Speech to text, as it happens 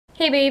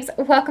Hey babes,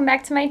 welcome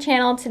back to my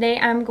channel. Today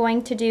I'm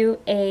going to do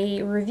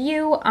a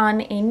review on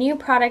a new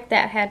product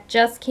that had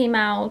just came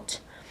out,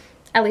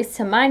 at least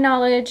to my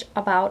knowledge,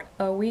 about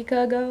a week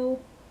ago.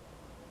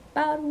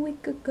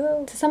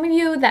 To some of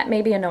you that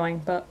may be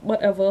annoying, but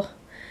whatever.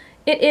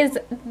 It is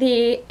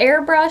the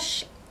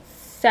AirBrush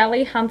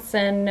Sally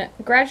Hansen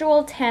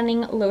Gradual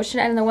Tanning Lotion,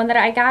 and the one that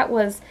I got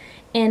was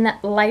in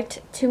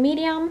light to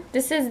medium.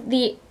 This is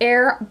the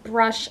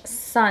AirBrush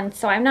Sun,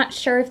 so I'm not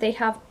sure if they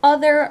have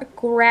other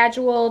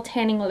gradual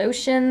tanning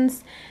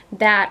lotions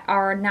that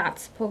are not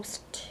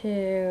supposed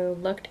to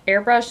look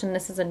airbrush, and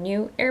this is a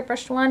new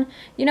airbrushed one.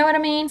 You know what I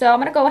mean? So I'm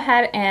gonna go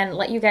ahead and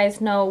let you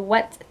guys know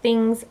what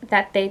things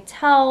that they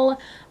tell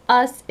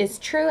us is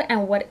true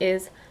and what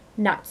is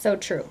not so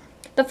true.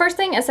 The first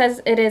thing, it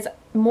says it is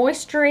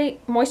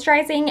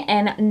moisturizing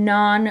and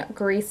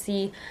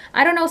non-greasy.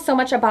 I don't know so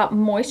much about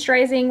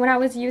moisturizing when I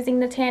was using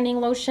the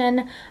tanning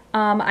lotion.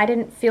 I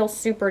didn't feel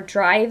super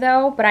dry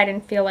though, but I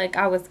didn't feel like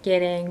I was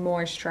getting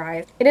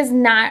moisturized. It is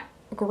not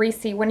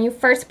greasy. When you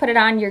first put it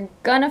on, you're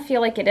gonna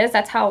feel like it is.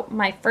 That's how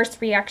my first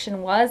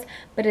reaction was,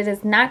 but it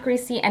is not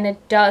greasy and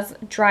it does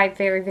dry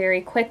very, very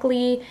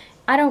quickly.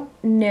 I don't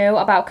know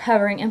about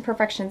covering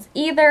imperfections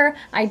either.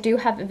 I do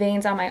have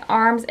veins on my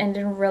arms and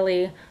didn't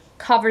really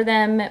cover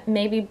them,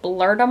 maybe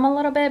blurred them a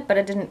little bit, but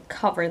it didn't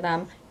cover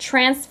them.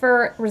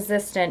 Transfer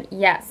resistant,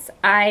 yes.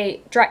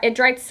 It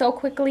dried so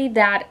quickly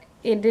that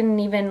it didn't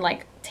even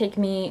like take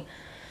me,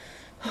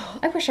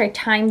 I wish I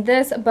timed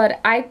this, but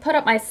I put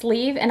up my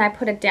sleeve and I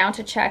put it down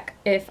to check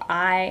if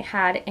I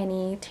had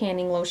any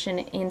tanning lotion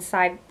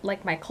inside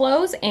like my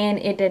clothes, and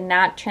it did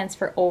not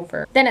transfer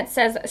over. Then it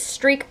says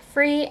streak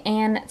free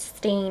and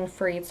stain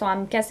free, so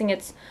I'm guessing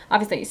it's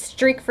obviously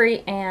streak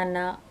free and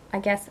I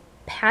guess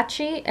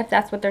patchy, if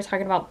that's what they're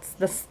talking about,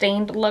 the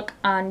stained look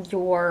on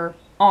your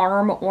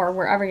arm or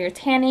wherever you're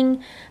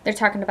tanning. They're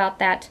talking about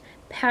that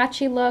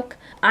patchy look.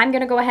 I'm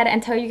gonna go ahead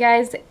and tell you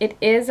guys it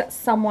is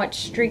somewhat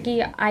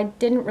streaky. I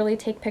didn't really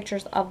take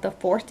pictures of the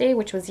 4th day,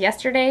 which was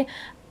yesterday,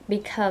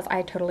 because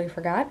I totally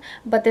forgot,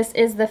 but this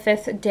is the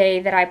 5th day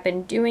that I've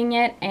been doing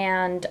it,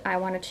 and I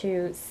wanted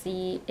to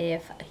see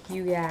if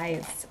you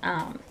guys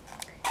what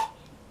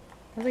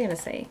was I gonna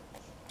say?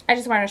 I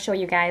just wanted to show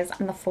you guys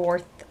on the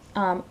 4th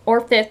or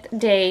 5th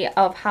day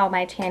of how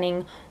my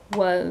tanning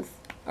was,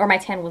 or my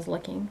tan was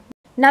looking.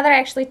 Now that I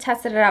actually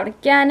tested it out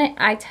again,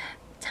 I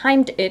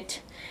timed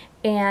it,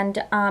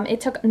 and it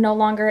took no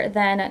longer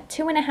than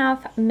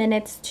 2.5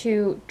 minutes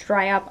to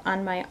dry up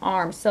on my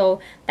arm.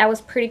 So that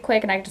was pretty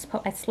quick, and I just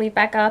put my sleeve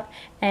back up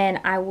and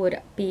I would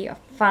be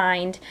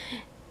fine.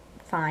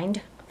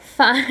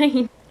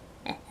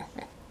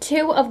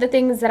 Two of the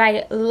things that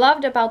I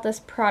loved about this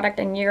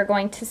product, and you're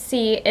going to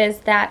see,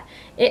 is that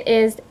it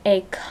is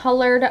a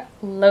colored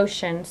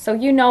lotion. So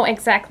you know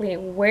exactly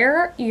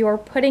where you're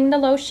putting the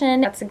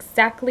lotion. That's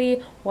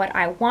exactly what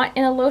I want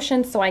in a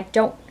lotion, so I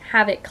don't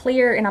have it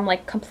clear and I'm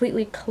like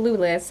completely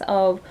clueless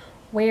of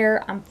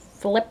where I'm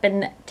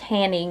flipping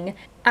tanning.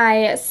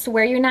 I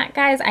swear you not,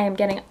 guys, I am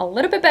getting a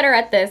little bit better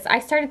at this. I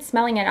started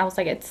smelling it. I was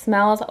like, it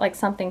smells like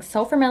something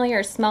so familiar.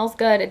 It smells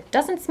good. It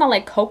doesn't smell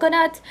like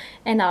coconut.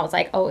 And I was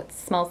like, oh, it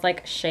smells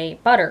like shea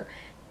butter.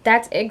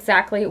 That's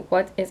exactly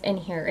what is in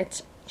here.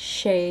 It's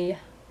shea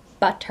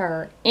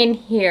butter in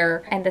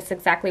here. And that's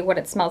exactly what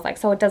it smells like.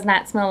 So it does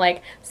not smell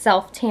like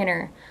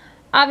self-tanner.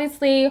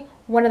 Obviously,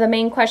 one of the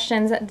main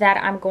questions that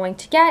I'm going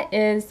to get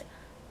is,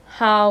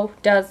 how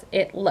does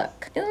it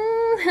look?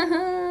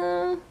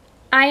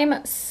 I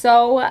am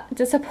so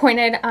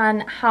disappointed on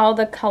how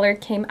the color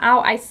came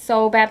out. I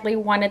so badly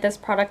wanted this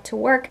product to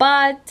work,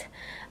 but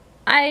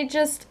I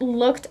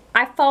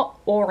felt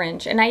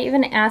orange, and I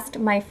even asked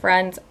my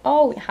friends,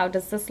 oh, how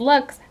does this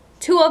look?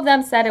 2 of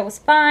them said it was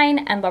fine,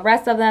 and the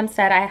rest of them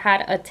said I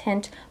had a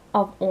tint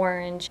of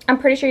orange. I'm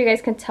pretty sure you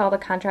guys can tell the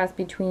contrast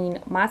between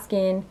my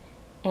skin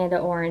and the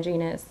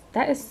oranginess.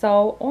 That is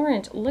so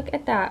orange. Look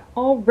at that,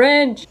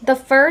 orange. The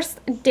first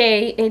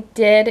day it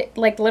did,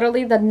 like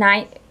literally the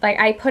night, like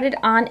I put it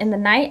on in the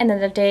night, and then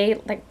the day,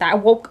 like I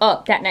woke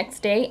up that next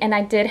day and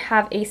I did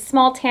have a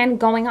small tan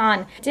going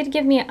on. It did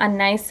give me a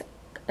nice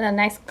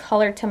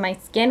color to my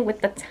skin with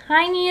the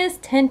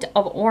tiniest tint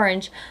of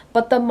orange,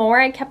 but the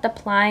more I kept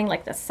applying,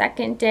 like the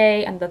 2nd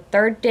day and the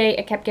 3rd day,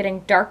 it kept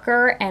getting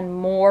darker and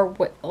more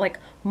with like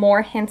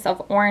more hints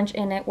of orange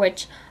in it,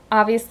 which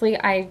obviously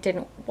I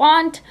didn't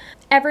want.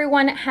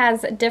 Everyone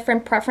has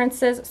different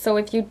preferences, so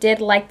if you did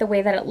like the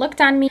way that it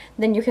looked on me,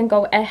 then you can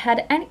go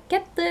ahead and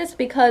get this,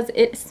 because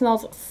it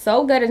smells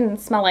so good. It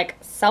doesn't smell like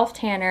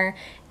self-tanner.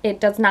 It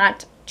does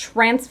not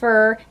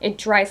transfer. It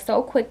dries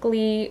so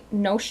quickly.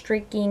 No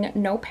streaking,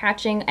 no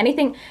patching,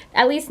 anything,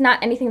 at least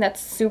not anything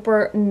that's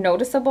super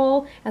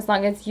noticeable, as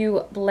long as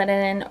you blend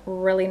it in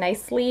really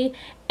nicely.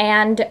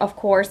 And of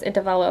course it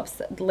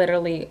develops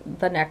literally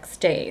the next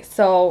day,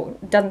 so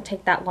it doesn't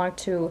take that long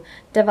to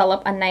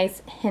develop a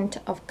nice hint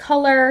of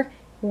color.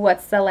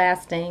 What's the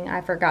last thing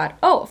I forgot?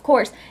 Oh, of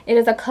course, it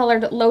is a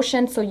colored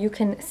lotion, so you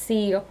can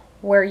see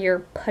where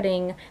you're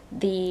putting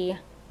the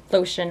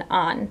lotion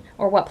on,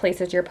 or what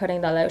places you're putting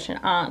the lotion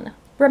on.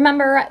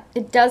 Remember,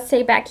 it does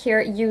say back here,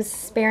 use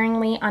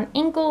sparingly on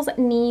ankles,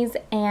 knees,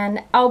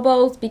 and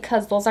elbows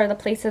because those are the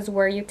places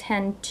where you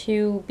tend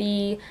to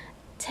be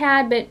a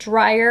tad bit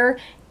drier,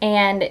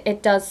 and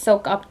it does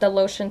soak up the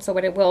lotion so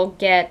it will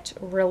get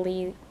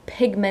really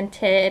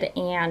pigmented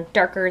and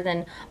darker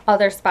than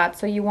other spots.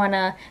 So you want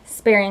to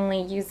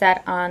sparingly use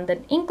that on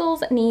the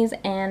ankles, knees,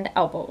 and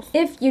elbows.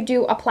 If you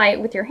do apply it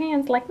with your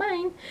hands like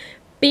mine,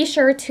 be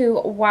sure to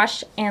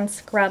wash and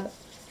scrub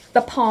the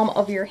palm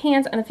of your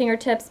hands and the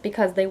fingertips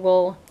because they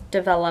will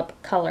develop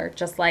color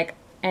just like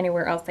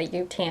anywhere else that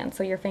you tan.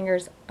 So your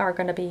fingers are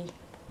going to be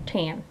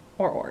tan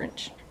or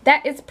orange.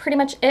 That is pretty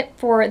much it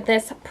for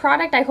this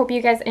product. I hope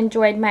you guys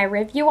enjoyed my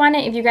review on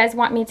it. If you guys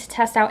want me to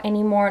test out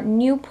any more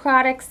new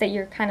products that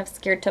you're kind of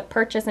scared to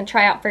purchase and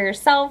try out for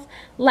yourself,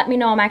 let me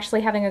know. I'm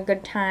actually having a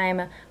good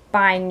time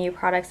buying new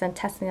products and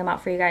testing them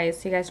out for you guys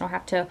so you guys don't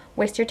have to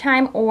waste your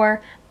time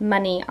or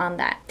money on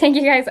that. Thank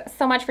you guys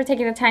so much for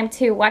taking the time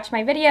to watch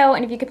my video,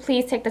 and if you could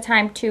please take the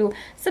time to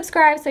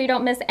subscribe so you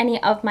don't miss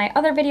any of my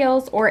other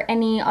videos or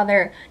any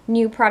other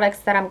new products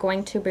that I'm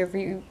going to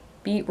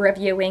be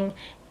reviewing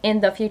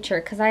in the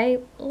future because I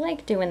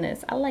like doing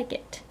this. I like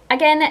it.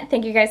 Again,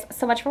 thank you guys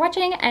so much for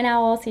watching, and I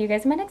will see you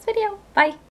guys in my next video. Bye!